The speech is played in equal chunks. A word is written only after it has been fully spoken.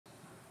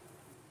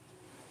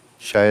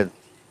शायद,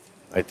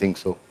 I think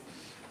so.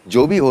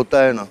 जो भी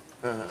होता है ना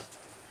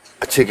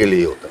अच्छे के लिए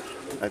ही होता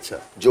है। अच्छा,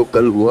 जो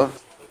कल हुआ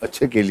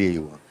अच्छे के लिए ही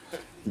हुआ,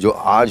 जो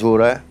आज हो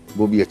रहा है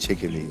वो भी अच्छे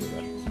के लिए ही हो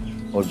रहा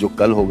है, और जो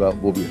कल होगा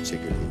वो भी अच्छे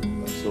के लिए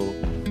ही होगा।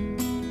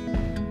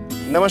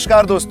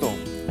 नमस्कार दोस्तों,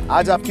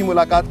 आज आपकी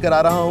मुलाकात करा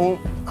रहा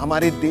हूँ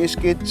हमारे देश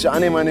के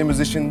जाने माने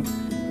म्यूजिशियन,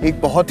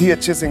 एक बहुत ही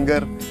अच्छे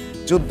सिंगर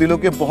जो दिलों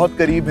के बहुत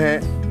करीब हैं,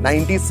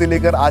 90s से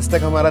लेकर आज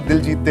तक हमारा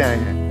दिल जीतते आए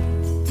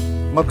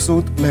हैं,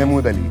 मकसूद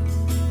महमूद अली,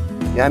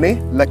 यानी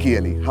लकी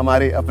अली,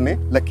 हमारे अपने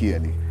lucky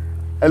Ali.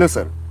 Hello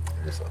sir,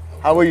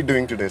 how are you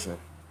doing today sir?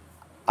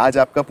 आज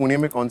आपका पुणे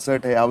में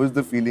कॉन्सर्ट है, how is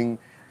the feeling?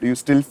 Do you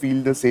still feel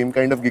the same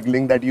kind of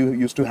giggling that you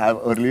used to have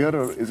earlier,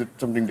 or is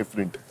it something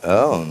different?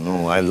 Oh no,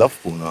 I love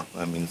Pune.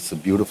 I mean, it's a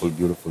beautiful,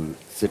 beautiful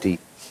city,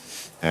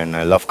 and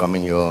I love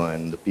coming here.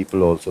 And the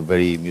people are also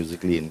very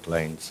musically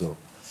inclined, so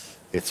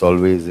it's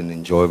always an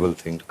enjoyable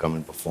thing to come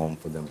and perform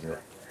for them here.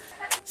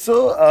 So,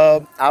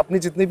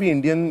 आपने जितने भी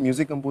Indian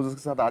music composers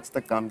के साथ आज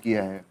तक काम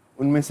किया है,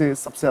 उनमें से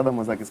सबसे ज्यादा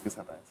मजा किसके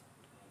साथ आया?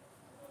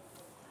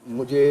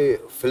 मुझे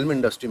फिल्म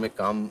इंडस्ट्री में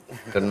काम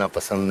करना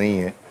पसंद नहीं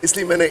है,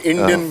 इसलिए मैंने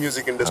इंडियन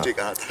म्यूजिक इंडस्ट्री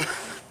कहा था।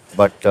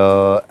 but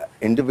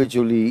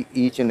individually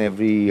each and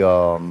every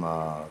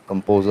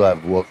composer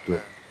I've worked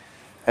with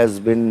has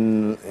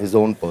been his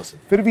own person.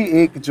 फिर भी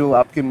एक जो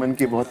आपके मन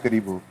के बहुत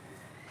करीब हो?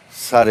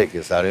 सारे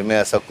के सारे में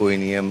ऐसा कोई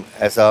नहीं है,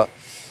 ऐसा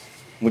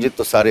मुझे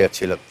तो सारे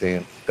अच्छे लगते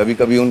हैं। कभी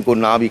कभी उनको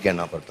ना भी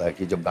कहना पड़ता है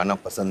कि जब गाना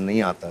पसंद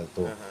नहीं आता है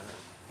तो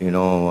यू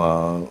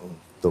नो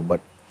तो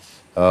बट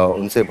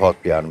उनसे बहुत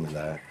प्यार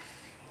मिला है।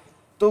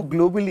 तो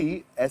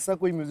ग्लोबली ऐसा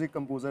कोई म्यूजिक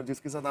कंपोजर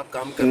जिसके साथ आप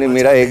काम करना?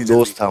 मेरा एक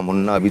दोस्त था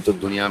मुन्ना, अभी तो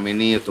दुनिया में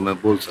नहीं है, तो मैं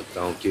बोल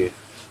सकता हूँ कि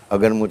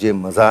अगर मुझे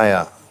मज़ा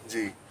आया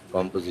जी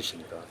कॉम्पोजिशन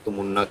का तो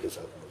मुन्ना के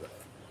साथ मज़ा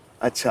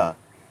आया। अच्छा,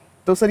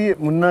 तो सर ये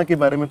मुन्ना के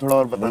बारे में थोड़ा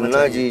और बताना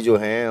मुन्ना जी जो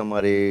हैं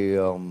हमारे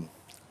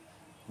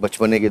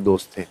बचपने के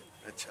दोस्त थे।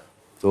 अच्छा,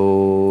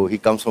 तो he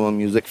comes from a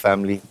music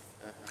family,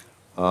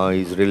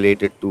 he is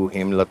related to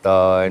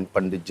Hemlata and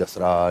Pandit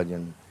Jasraj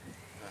and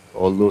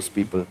all those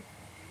people.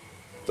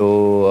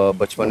 तो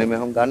बचपने में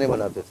हम गाने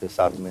बनाते थे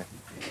साथ में।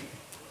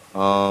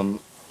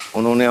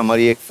 उन्होंने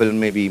हमारी एक फिल्म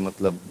में भी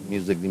मतलब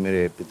म्यूज़िक दी,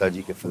 मेरे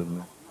पिताजी के फिल्म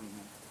में।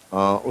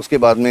 उसके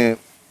बाद में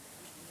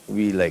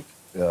we like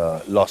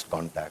lost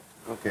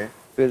contact. Okay.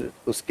 फिर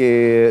उसके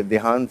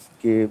देहांत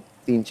के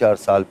 3-4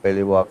 साल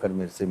पहले वो आकर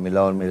मेरे से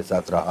मिला और मेरे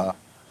साथ रहा,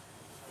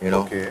 यू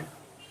नो।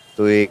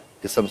 तो एक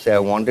किस्म से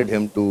I wanted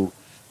him to,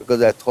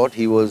 because I thought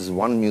he was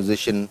one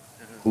musician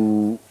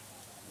who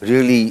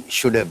really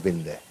should have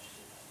been there.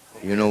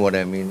 You know what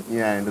I mean?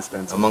 Yeah, I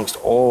understand. Amongst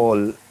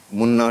all,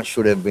 Munna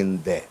should have been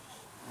there.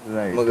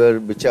 Right. Magar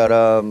bichara,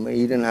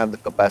 he didn't have the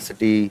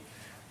capacity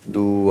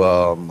to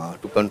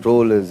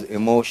control his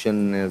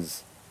emotion.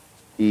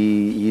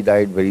 He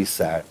died very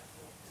sad.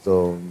 So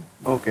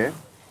okay.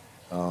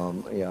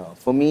 Yeah,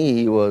 for me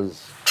he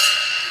was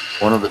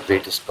one of the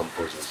greatest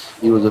composers.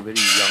 He was a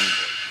very young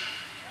boy.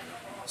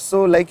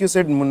 So like you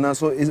said, Munna.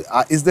 So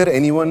is there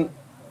anyone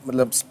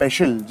मतलब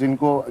special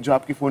जिनको, जो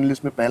आपकी phone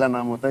list में पहला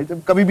नाम होता है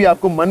जब कभी भी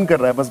आपको मन कर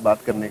रहा है बस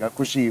बात करने का,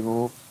 खुशी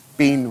हो,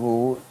 पेन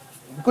हो,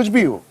 कुछ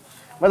भी हो,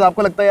 बस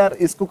आपको लगता है यार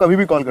इसको कभी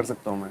भी कॉल कर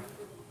सकता हूँ मैं?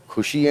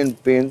 खुशी एंड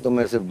पेन तो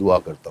मैं सिर्फ दुआ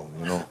करता हूँ,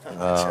 यू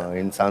नो।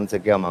 इंसान से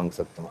क्या मांग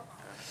सकता हूँ,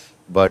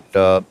 but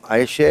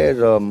I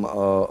share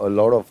a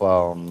lot of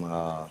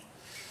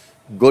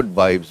good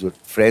vibes with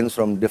friends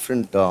from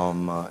different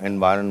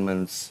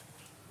environments.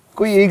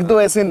 कोई एक दो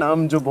ऐसे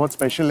नाम जो बहुत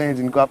स्पेशल हैं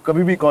जिनको आप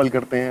कभी भी कॉल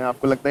करते हैं,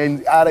 आपको लगता है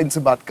यार इनसे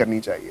बात करनी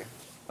चाहिए?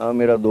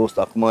 मेरा दोस्त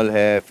अकमल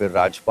है, फिर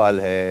राजपाल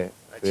है।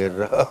 अच्छा। फिर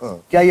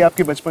क्या ये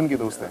आपके बचपन के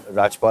दोस्त हैं?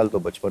 राजपाल तो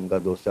बचपन का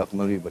दोस्त है,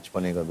 अकमल भी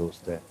बचपने का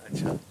दोस्त है।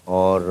 अच्छा।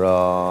 और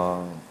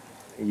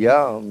या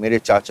मेरे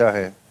चाचा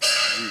है,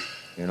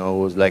 you know,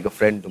 was like a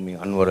friend to me,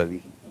 Anwar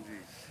Ali.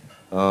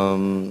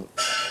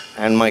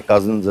 And my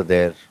cousins are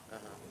there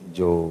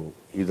जो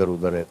इधर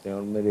उधर रहते हैं,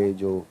 और मेरे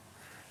जो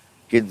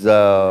kids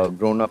are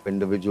grown up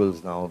individuals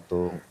now, so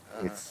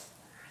it's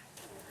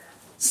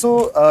so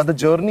the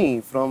journey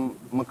from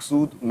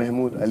Maqsood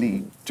Mehmood Ali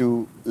to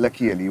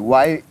Lucky Ali,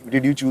 why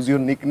did you choose your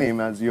nickname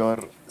as your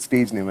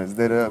stage name? Is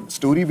there a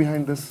story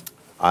behind this?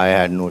 I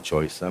had no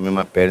choice. I mean,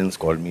 my parents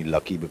called me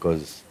Lucky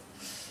because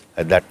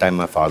at that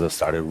time my father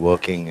started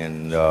working,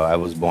 and I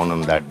was born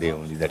on that day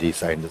only that he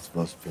signed his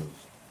first film.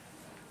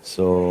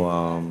 So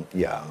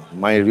yeah,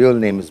 my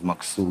real name is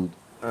Maqsood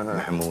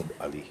Mehmood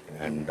Ali,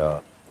 and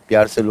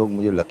प्यार से लोग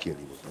मुझे lucky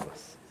Ali बोलते हैं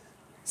बस।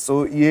 So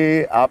ये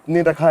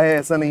आपने रखा है,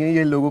 ऐसा नहीं है,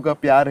 ये लोगों का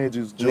प्यार है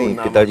जो नहीं,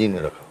 पिताजी ने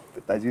रखा।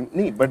 पिताजी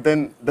नहीं, but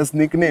then this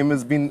nickname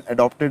has been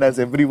adopted as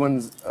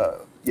everyone's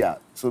yeah,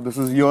 so this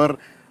is your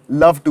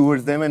love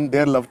towards them and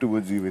their love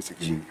towards you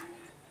basically.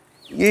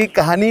 ये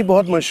कहानी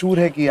बहुत मशहूर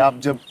है कि आप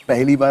जब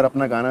पहली बार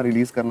अपना गाना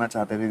रिलीज करना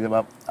चाहते थे, जब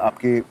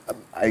आपके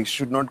I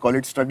should not call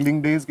it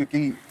struggling days,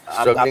 क्योंकि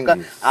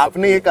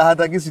आपने ये कहा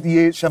था कि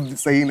ये शब्द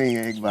सही नहीं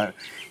है एक बार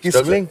कि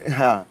स्ट्रगलिंग,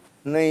 हाँ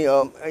नहीं,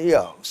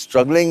 या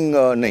स्ट्रगलिंग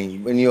नहीं,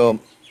 when you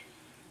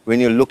when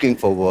you're looking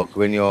for work,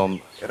 when you're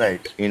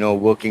Right.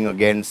 working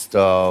against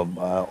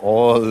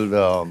all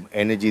the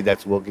energy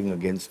that's working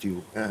against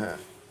you.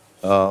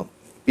 Uh,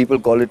 People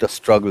call it a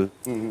struggle.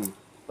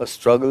 A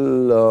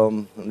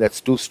struggle,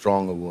 that's too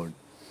strong a word.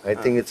 I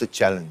think it's a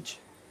challenge.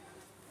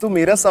 तो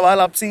मेरा सवाल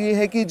आपसे ये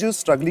है कि जो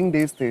struggling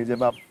days थे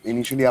जब आप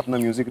इनिशियली अपना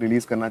म्यूजिक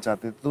रिलीज करना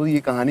चाहते थे, तो ये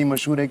कहानी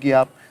मशहूर है कि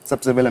आप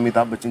सबसे पहले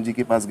अमिताभ बच्चन जी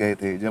के पास गए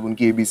थे जब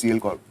उनकी एबीसीएल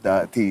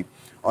थी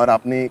और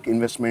आपने एक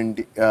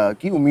इन्वेस्टमेंट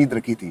की उम्मीद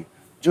रखी थी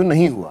जो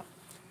नहीं हुआ,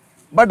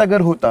 बट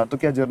अगर होता तो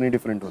क्या जर्नी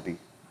डिफरेंट होती?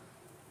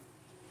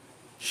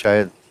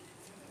 शायद,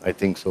 आई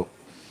थिंक सो।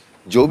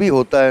 जो भी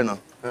होता है ना,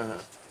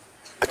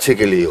 अच्छे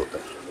के लिए ही होता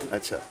है।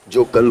 अच्छा।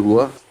 जो कल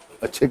हुआ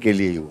अच्छे के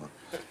लिए ही हुआ,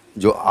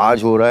 जो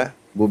आज हो रहा है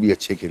वो भी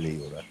अच्छे के लिए ही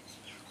हो रहा है,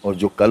 और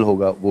जो कल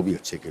होगा वो भी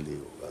अच्छे के लिए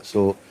होगा।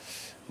 सो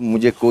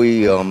मुझे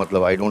कोई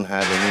मतलब I don't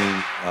have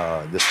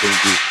any this thing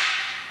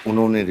कि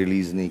उन्होंने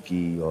रिलीज़ नहीं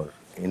की और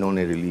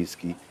इन्होंने रिलीज़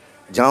की।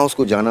 जहाँ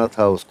उसको जाना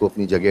था, उसको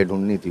अपनी जगह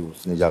ढूंढनी थी,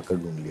 उसने जाकर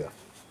ढूंढ लिया।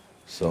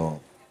 So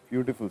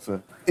beautiful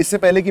sir. इससे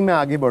पहले कि मैं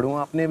आगे बढ़ूँ,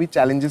 आपने अभी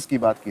चैलेंजेस की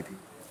बात की थी,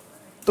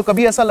 तो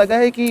कभी ऐसा लगा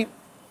है कि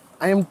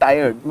आई एम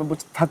टायर्ड, मैं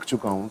बहुत थक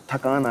चुका हूँ,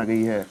 थकान आ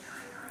गई है?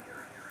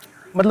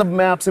 मतलब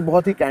मैं आपसे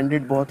बहुत ही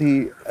कैंडिड, बहुत ही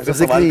ऐसा सवाल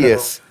फिजिकली कर रहा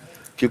यस,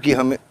 क्योंकि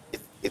हमें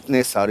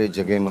इतने सारे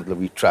जगह मतलब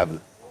we travel,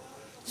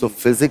 so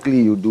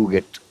physically you do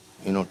get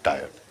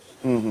tired,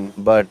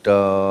 but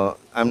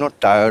I am not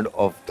tired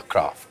of the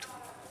craft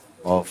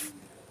of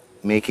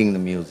making the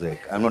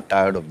music. I am not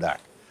tired of that.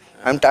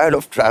 I am tired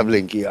of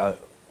travelling कि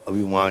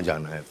अभी वहाँ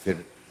जाना है,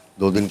 फिर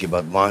 2 दिन के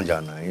बाद वहाँ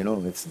जाना है,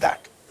 it's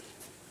that.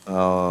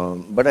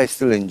 But I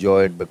still enjoy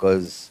it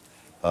because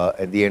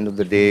at the end of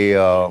the day,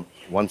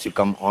 once you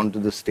come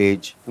onto the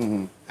stage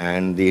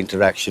and the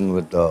interaction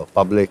with the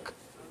public,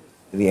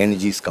 the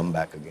energies come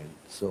back again.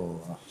 So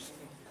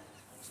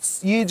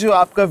ये जो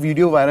आपका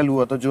video viral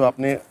हुआ था, जो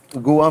आपने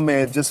गोवा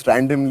में just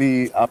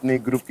randomly आपने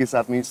एक ग्रुप के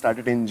साथ में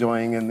started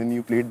enjoying and then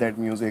you played that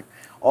music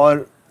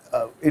और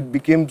it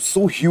became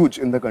so huge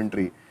in the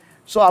country,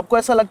 सो आपको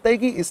ऐसा लगता है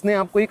कि इसने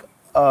आपको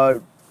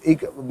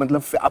एक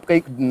मतलब आपका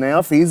एक नया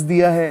फेज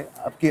दिया है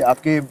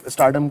आपके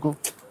स्टारडम को?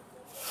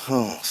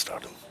 हाँ,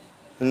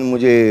 स्टारडम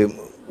मुझे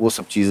वो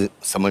सब चीज़ें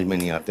समझ में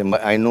नहीं आते।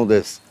 आई नो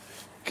दिस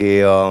कि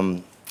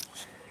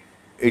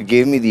it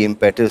gave me the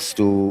impetus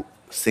to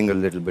sing a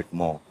little bit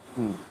more,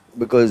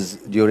 because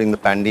during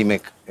the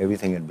pandemic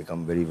everything had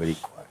become very, very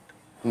quiet.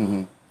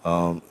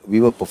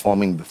 We were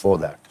performing before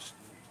that,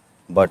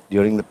 but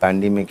during the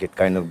pandemic it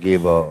kind of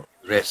gave a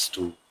rest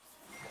to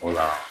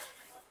all our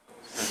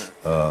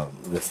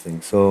this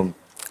thing. So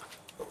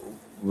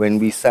when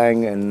we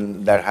sang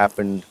and that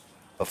happened,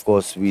 of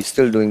course we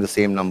still doing the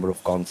same number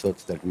of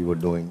concerts that we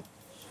were doing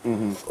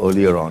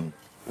earlier on.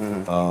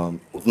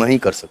 उतना ही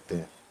कर सकते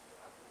हैं,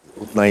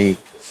 उतना ही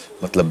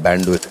मतलब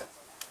bandwidth है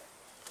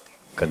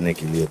करने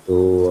के लिए,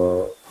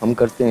 तो हम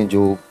करते हैं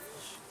जो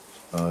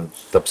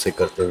तब से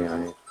करते हैं।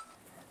 आए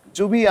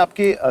जो भी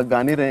आपके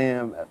गाने रहे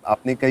हैं,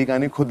 आपने कई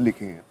गाने खुद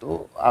लिखे हैं,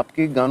 तो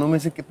आपके गानों में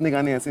से कितने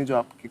गाने ऐसे हैं जो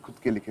आपके खुद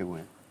के लिखे हुए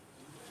हैं?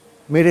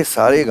 मेरे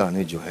सारे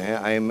गाने जो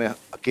हैं मैं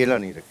अकेला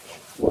नहीं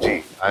रखता हूँ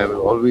जी। I will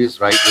always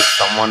right with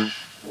someone,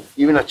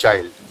 even a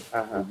child,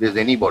 there is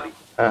anybody,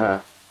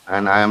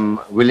 and I am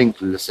willing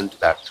to listen to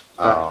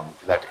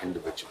that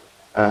individual.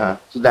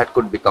 So that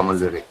could become a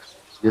lyric.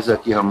 जैसा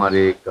कि हमारे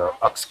एक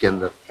अक्स के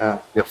अंदर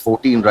there are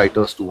 14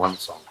 writers to one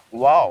song.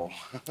 Wow.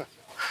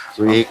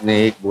 So एक ने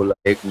एक बोला,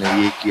 एक ने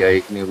ये किया,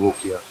 एक ने वो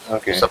किया,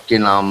 Okay. सबके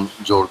नाम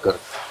जोड़कर,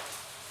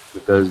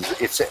 because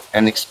it's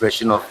an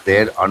expression of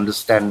their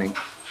understanding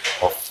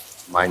of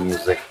my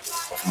music,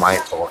 of my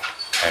thought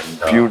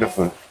and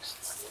Beautiful.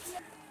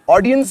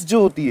 Audience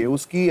जो होती है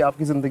उसकी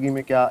आपकी जिंदगी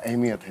में क्या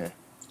अहमियत है?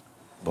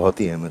 बहुत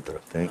ही अहमियत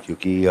रखते हैं,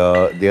 क्योंकि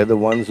they are the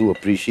ones who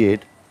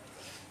appreciate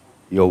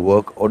your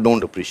work or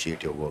don't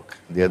appreciate your work.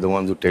 They are the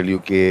ones who tell you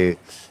कि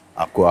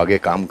आपको आगे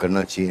काम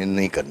करना चाहिए,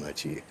 नहीं करना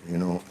चाहिए,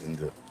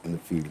 in the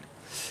field.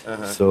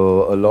 So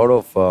a lot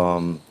of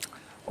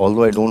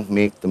although I don't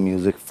make the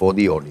music for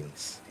the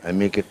audience, I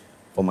make it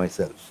for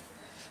myself.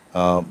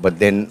 But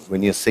then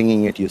when you're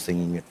singing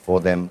it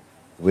for them,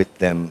 with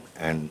them,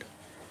 and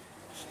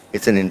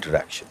it's an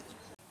interaction.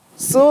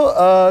 So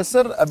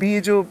sir, अभी ये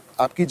जो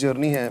आपकी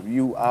journey है,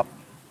 आप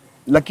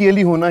lucky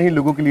Ali होना ही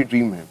लोगों के लिए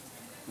ड्रीम है,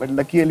 बट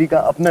लकी अली का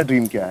अपना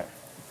ड्रीम क्या है?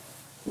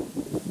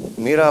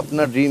 मेरा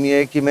अपना ड्रीम ये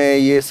है कि मैं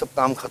ये सब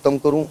काम ख़त्म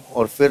करूं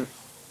और फिर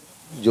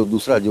जो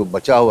दूसरा जो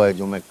बचा हुआ है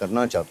जो मैं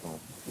करना चाहता हूँ।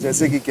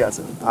 जैसे कि क्या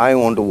sir? I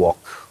want to walk.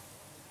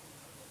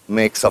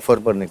 मैं एक सफ़र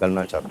पर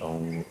निकलना चाहता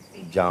हूँ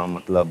जहाँ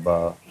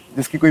मतलब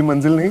जिसकी कोई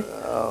मंजिल नहीं?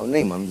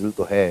 नहीं, मंजिल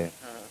तो है।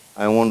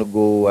 I want to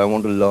go, I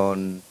want to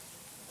learn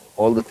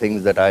all the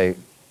things that I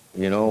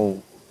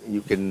you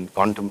can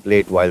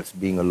contemplate whilst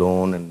being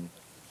alone, and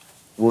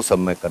वो सब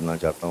मैं करना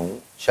चाहता हूँ।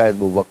 शायद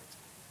वो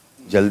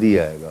वक्त जल्दी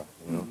आएगा।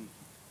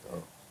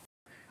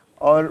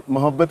 और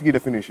मोहब्बत की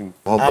डेफिनेशन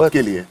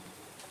आपके लिए?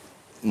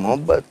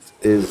 मोहब्बत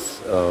is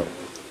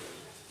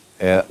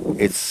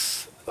it's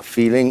a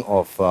feeling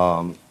of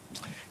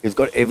it's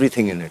got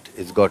everything in it.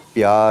 It's got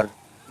प्यार,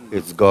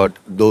 it's got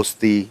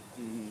दोस्ती,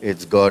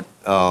 It's got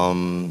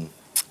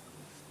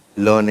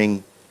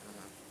learning,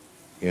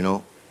 you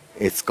know,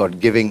 it's got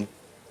giving.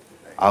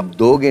 आप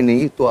दोगे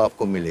नहीं तो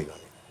आपको मिलेगा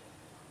नहीं.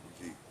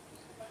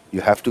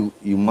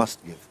 You must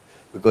give,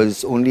 because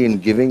it's only in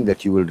giving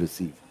that you will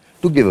receive.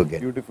 To give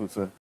again. Beautiful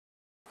sir.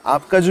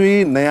 आपका जो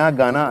ये नया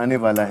गाना आने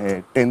वाला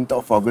है 10th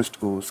of August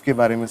को, उसके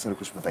बारे में सर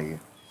कुछ बताइए.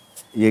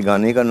 ये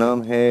गाने का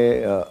नाम है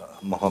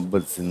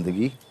मोहब्बत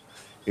ज़िंदगी.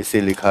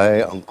 इसे लिखा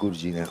है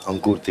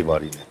अंकुर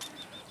तिवारी ने,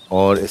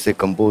 और इसे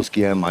कंपोज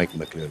किया है माइक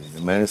मैकलेरी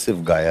ने. मैंने सिर्फ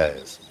गाया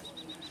है इसमें.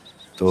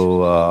 तो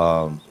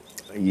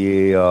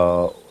ये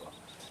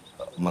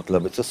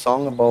मतलब इट्स अ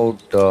सॉन्ग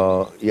अबाउट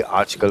ये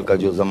आजकल का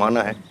जो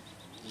ज़माना है,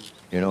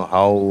 you know,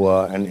 how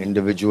an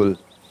individual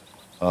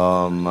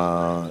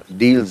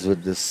deals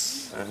with this,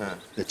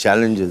 the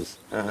challenges.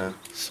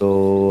 So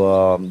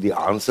the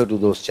answer to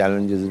those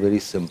challenges is very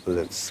simple.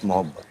 It's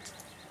mohabbat.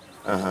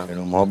 You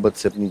know, mohabbat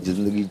से अपनी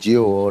ज़िंदगी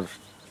जियो और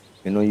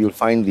you know you'll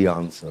find the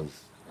answers.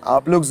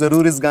 आप लोग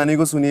ज़रूर इस गाने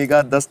को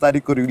सुनिएगा. 10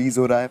 तारीख को रिलीज़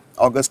हो रहा है,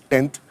 August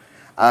 10th.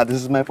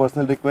 This is my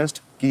personal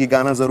request कि ये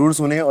गाना ज़रूर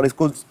सुने और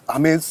इसको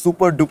हमें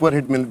सुपर डुपर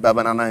हिट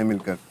बनाना है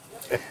मिलकर.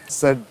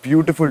 Sir,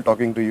 beautiful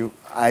talking to you.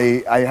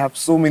 I have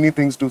so many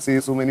things to say,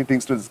 so many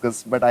things to discuss,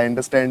 but I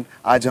understand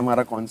आज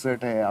हमारा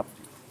concert है, आप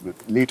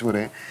late हो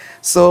रहे हैं.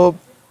 So,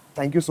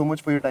 thank you so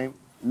much for your time.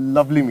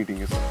 Lovely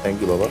meeting you, sir.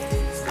 Thank you,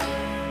 Baba.